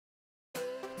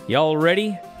Y'all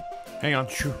ready? Hang on.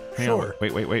 Hang on.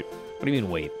 Wait. What do you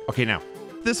mean, wait? Okay, now.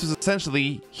 This was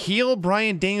essentially heel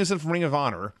Bryan Danielson from Ring of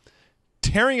Honor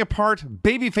tearing apart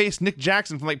babyface Nick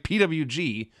Jackson from, like,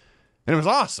 PWG, and it was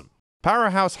awesome.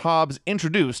 Powerhouse Hobbs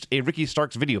introduced a Ricky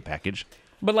Starks video package.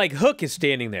 But, like, Hook is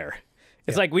standing there.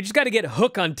 It's like, we just got to get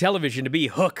Hook on television to be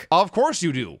Hook. Of course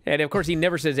you do. And, of course, he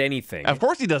never says anything. Of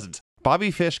course he doesn't.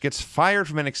 Bobby Fish gets fired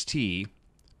from NXT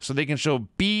so they can show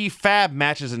B-Fab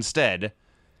matches instead.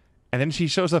 And then she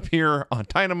shows up here on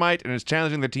Dynamite and is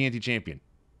challenging the TNT champion.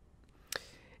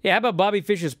 Yeah, how about Bobby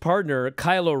Fish's partner,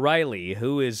 Kyle O'Reilly,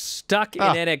 who is stuck in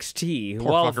NXT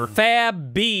while fucker.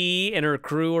 Fab B and her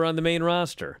crew are on the main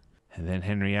roster. And then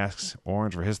Henry asks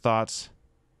Orange for his thoughts.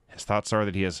 His thoughts are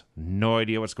that he has no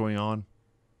idea what's going on.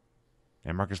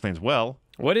 And Mark explains, well...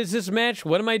 What is this match?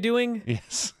 What am I doing?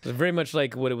 Yes. It's very much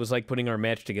like what it was like putting our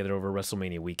match together over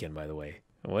WrestleMania weekend, by the way.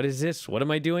 What is this? What am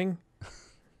I doing?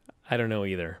 I don't know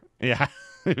either. Yeah.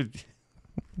 It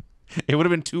would have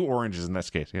been 2 oranges in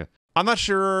this case, yeah. I'm not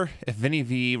sure if Vinny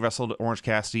V wrestled Orange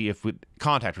Cassidy, if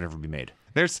contact would ever be made.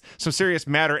 There's some serious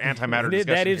antimatter discussion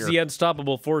That is here. the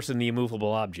unstoppable force in the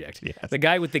immovable object. Yes. The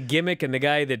guy with the gimmick and the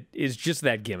guy that is just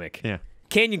that gimmick. Yeah.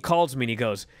 Canyon calls me and he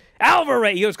goes,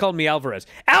 Alvarez! He always called me Alvarez.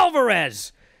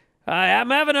 Alvarez! I'm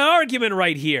having an argument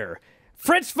right here.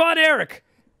 Fritz von Erich,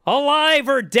 alive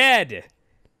or dead?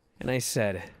 And I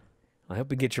said, I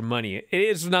hope you get your money. It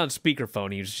was not on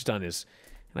speakerphone. He was just on his...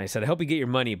 And I said, I hope you get your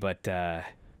money, but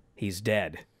he's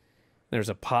dead. There's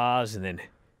a pause, and then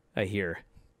I hear,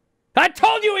 I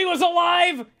told you he was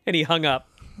alive! And he hung up.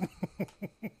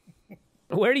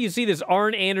 Where do you see this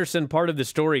Arn Anderson part of the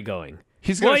story going?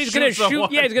 He's gonna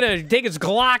shoot. Yeah, he's gonna take his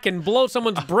Glock and blow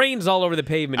someone's brains all over the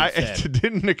pavement. It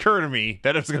didn't occur to me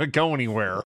that it was gonna go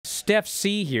anywhere. Steph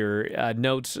C here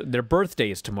notes their birthday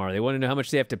is tomorrow. They want to know how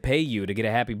much they have to pay you to get a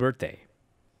happy birthday.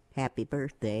 Happy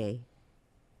birthday.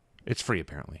 It's free,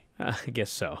 apparently. I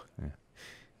guess so. Yeah.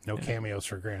 No cameos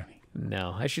for Granny.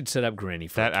 No, I should set up Granny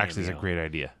for that. A Actually is a great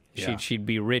idea. Yeah. She'd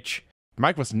be rich.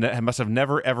 Mike must have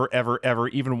never, ever,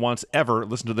 even once, ever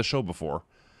listened to the show before.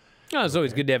 Oh, it's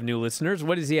always good to have new listeners.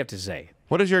 What does he have to say?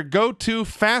 What is your go-to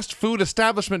fast food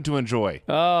establishment to enjoy?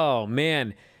 Oh,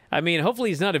 man. I mean, hopefully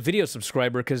he's not a video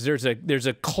subscriber because there's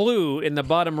a clue in the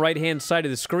bottom right-hand side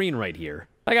of the screen right here.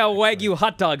 I got Wagyu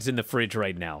hot dogs in the fridge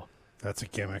right now. That's a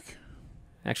gimmick.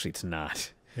 Actually, it's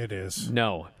not. It is.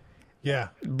 No. Yeah.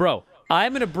 Bro,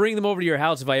 I'm going to bring them over to your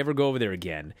house if I ever go over there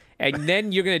again. And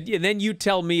then you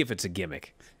tell me if it's a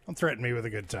gimmick. Don't threaten me with a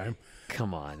good time.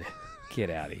 Come on. Get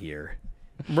out of here.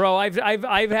 Bro, I've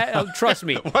had, trust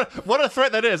me. What a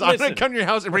threat that is. I'm Listen. going to come to your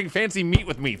house and bring fancy meat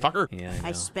with me, fucker. Yeah, I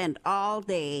I know. spent all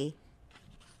day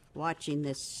watching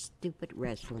this stupid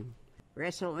wrestling.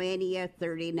 WrestleMania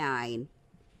 39.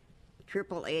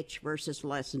 Triple H versus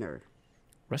Lesnar.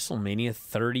 WrestleMania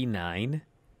 39?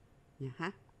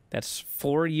 Uh-huh. That's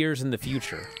 4 years in the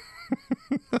future.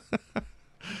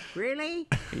 Really?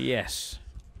 Yes.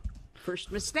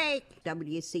 First mistake.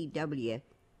 WCW.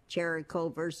 Jericho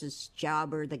versus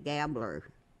Jobber the Gambler.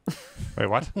 Wait,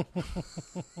 what?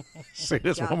 Say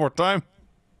this one more time.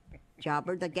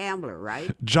 Jobber the Gambler,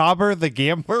 right? Jobber the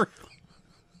Gambler?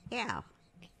 Yeah.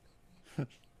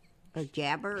 A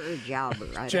jabber or jobber?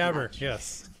 I don't Jabber, know.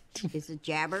 yes. Is it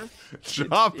jabber?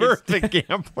 Jobber the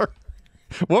Gambler.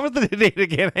 What was the date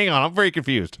again? Hang on, I'm very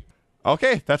confused.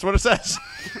 Okay, that's what it says.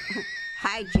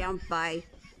 High jump by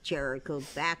Jericho,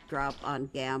 backdrop on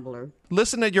Gambler.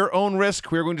 Listen at your own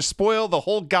risk. We're going to spoil the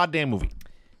whole goddamn movie.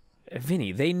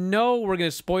 Vinny, they know we're going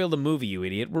to spoil the movie, you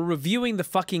idiot. We're reviewing the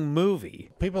fucking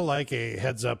movie. People like a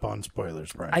heads up on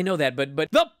spoilers, Brian. I know that, but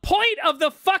the point of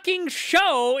the fucking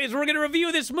show is we're going to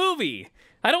review this movie.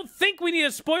 I don't think we need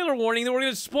a spoiler warning that we're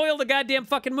going to spoil the goddamn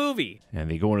fucking movie. And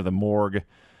they go into the morgue,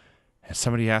 and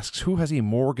somebody asks, who has a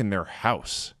morgue in their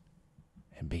house?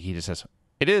 And Big E just says,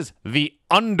 it is the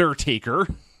Undertaker.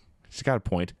 He's got a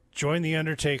point. Join the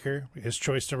Undertaker is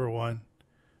choice number 1.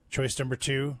 Choice number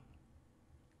 2,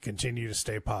 continue to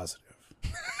stay positive.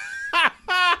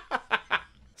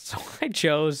 So I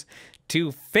chose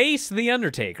to face the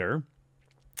Undertaker,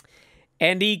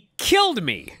 and he killed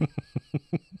me.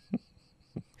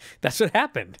 That's what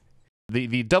happened.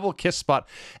 The double kiss spot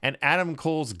and Adam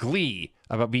Cole's glee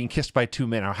about being kissed by 2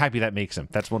 men. How happy that makes him.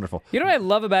 That's wonderful. You know what I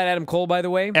love about Adam Cole, by the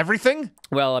way? Everything?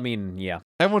 Well, I mean, yeah.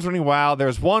 Everyone's running wild.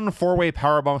 There's one 4-way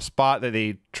powerbomb spot that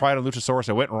they tried on Luchasaurus.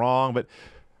 It went wrong, but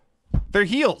they're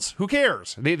heels. Who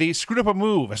cares? They screwed up a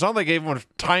move. It's not like everyone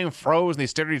time froze and they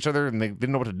stared at each other and they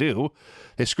didn't know what to do.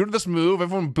 They screwed up this move.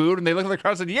 Everyone booed and they looked at the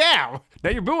crowd and said, yeah, now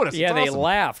you're booing us. Yeah, It's they awesome.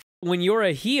 laughed. When you're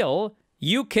a heel,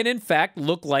 you can, in fact,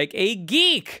 look like a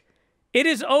geek. It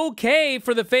is okay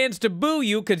for the fans to boo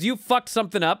you because you fucked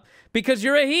something up because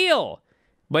you're a heel.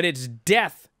 But it's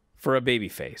death for a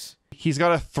babyface. He's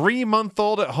got a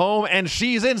 3-month-old at home, and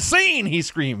she's insane, he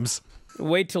screams.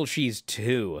 Wait till she's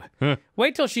 2.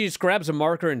 Wait till she just grabs a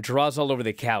marker and draws all over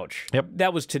the couch. Yep.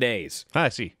 That was today's. I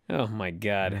see. Oh, my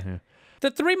God.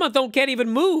 The 3-month-old can't even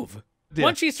move. Yeah.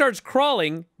 Once she starts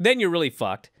crawling, then you're really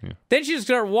fucked. Then she'll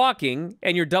start walking,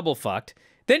 and you're double fucked.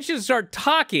 Then she'll start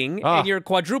talking, and you're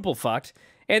quadruple fucked.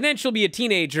 And then she'll be a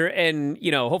teenager, and,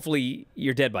 you know, hopefully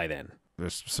you're dead by then.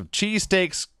 There's some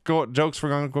cheesesteaks jokes for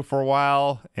going for a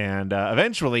while, and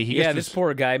eventually he gets this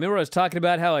poor guy. Remember I was talking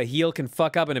about how a heel can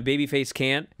fuck up and a babyface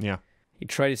can't? Yeah. He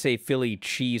tried to say Philly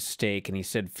cheesesteak, and he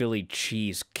said Philly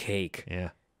cheesecake. Yeah.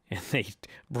 And they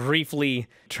briefly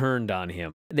turned on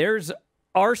him. There's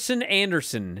Arson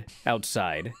Anderson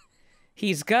outside.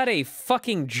 He's got a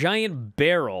fucking giant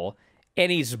barrel,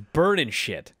 and he's burning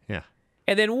shit. Yeah.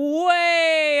 And then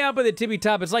way up at the tippy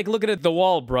top, it's like looking at the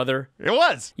wall, brother. It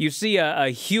was. You see a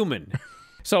human.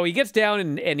 So he gets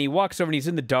down and he walks over and he's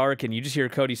in the dark, and you just hear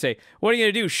Cody say, "What are you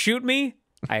going to do, shoot me?"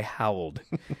 I howled.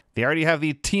 They already have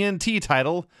the TNT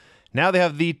title. Now they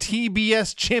have the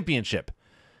TBS Championship.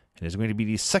 It is going to be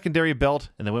the secondary belt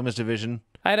in the women's division.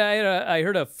 I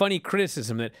heard a funny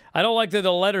criticism that I don't like that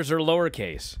the letters are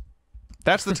lowercase.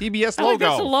 That's the TBS I logo. like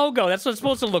that's the logo. That's what it's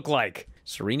supposed to look like.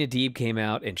 Serena Deeb came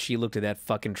out and she looked at that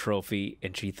fucking trophy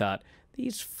and she thought,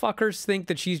 these fuckers think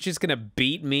that she's just going to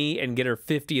beat me and get her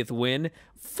 50th win?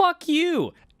 Fuck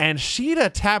you. And Sheeta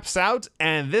taps out,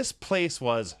 and this place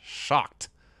was shocked.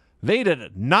 They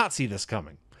did not see this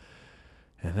coming.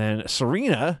 And then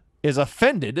Serena is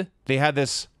offended. They had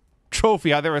this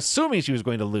trophy out there, assuming she was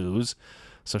going to lose.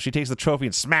 So she takes the trophy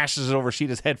and smashes it over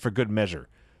Sheeta's head for good measure.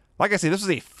 Like I say, this was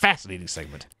a fascinating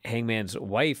segment. Hangman's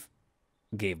wife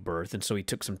gave birth, and so he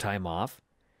took some time off.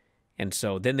 And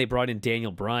so then they brought in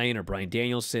Daniel Bryan or Bryan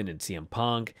Danielson and CM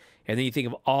Punk. And then you think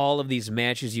of all of these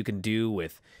matches you can do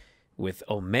with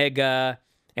Omega,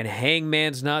 and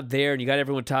Hangman's not there, and you got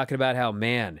everyone talking about how,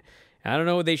 man, I don't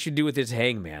know what they should do with this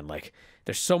Hangman. Like,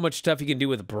 there's so much stuff you can do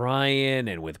with Bryan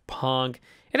and with Punk,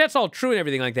 and that's all true and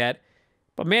everything like that.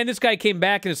 But man, this guy came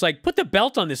back and it's like, put the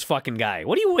belt on this fucking guy.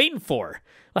 What are you waiting for?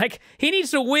 Like, he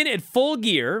needs to win at Full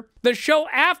Gear. The show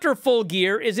after Full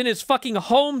Gear is in his fucking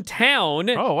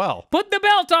hometown. Oh, well. Put the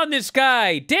belt on this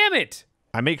guy. Damn it.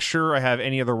 I make sure I have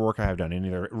any other work I have done, any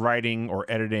other writing or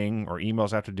editing or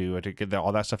emails I have to do to get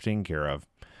all that stuff taken care of.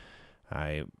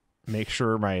 I make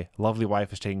sure my lovely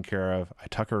wife is taken care of. I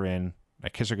tuck her in. I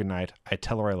kiss her goodnight. I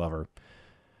tell her I love her.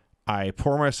 I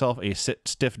pour myself a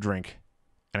stiff drink,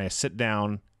 and I sit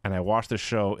down and I watch the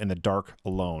show in the dark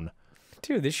alone.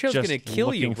 Dude, this show's going to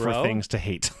kill you, bro. Looking for things to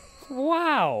hate.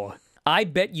 Wow. I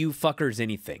bet you fuckers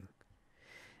anything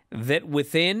that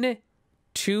within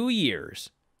 2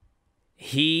 years,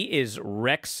 he is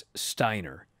Rex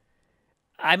Steiner.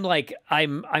 I'm like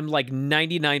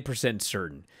 99%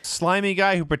 certain. Slimy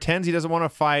guy who pretends he doesn't want to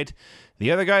fight.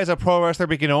 The other guy's a pro wrestler,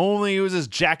 but he can only use his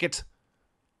jacket.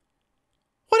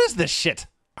 What is this shit?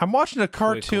 I'm watching a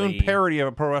cartoon parody of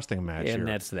a pro wrestling match and here.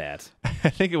 That's that. I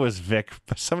think it was Vic,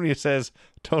 but somebody says,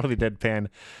 totally deadpan,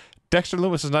 Dexter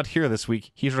Loomis is not here this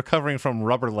week. He's recovering from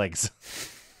rubber legs.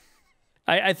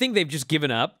 I think they've just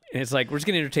given up, and it's like, we're just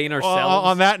going to entertain ourselves.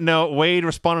 On that note, Wade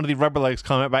responded to the rubber legs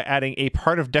comment by adding a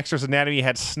part of Dexter's anatomy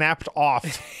had snapped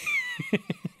off.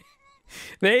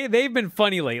 They've been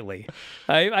funny lately.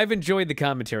 I've enjoyed the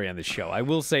commentary on this show. I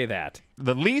will say that.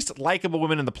 The least likable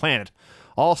women on the planet,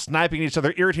 all sniping at each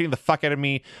other, irritating the fuck out of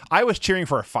me. I was cheering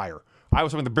for a fire. I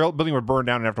was hoping the building would burn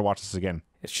down and have to watch this again.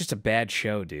 It's just a bad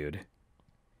show, dude.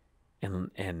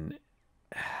 And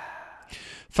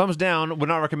thumbs down, would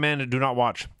not recommend, do not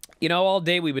watch. You know, all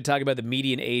day we've been talking about the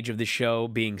median age of the show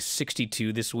being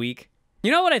 62 this week.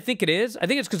 You know what I think it is? I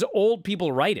think it's because old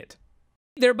people write it.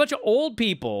 There are a bunch of old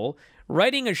people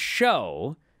writing a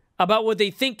show about what they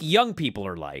think young people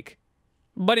are like.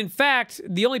 But in fact,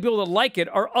 the only people that like it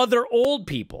are other old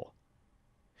people.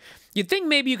 You'd think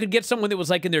maybe you could get someone that was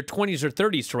like in their 20s or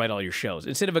 30s to write all your shows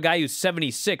instead of a guy who's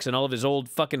 76 and all of his old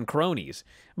fucking cronies.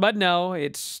 But no,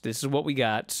 this is what we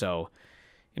got, so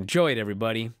enjoy it,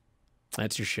 everybody.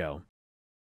 That's your show.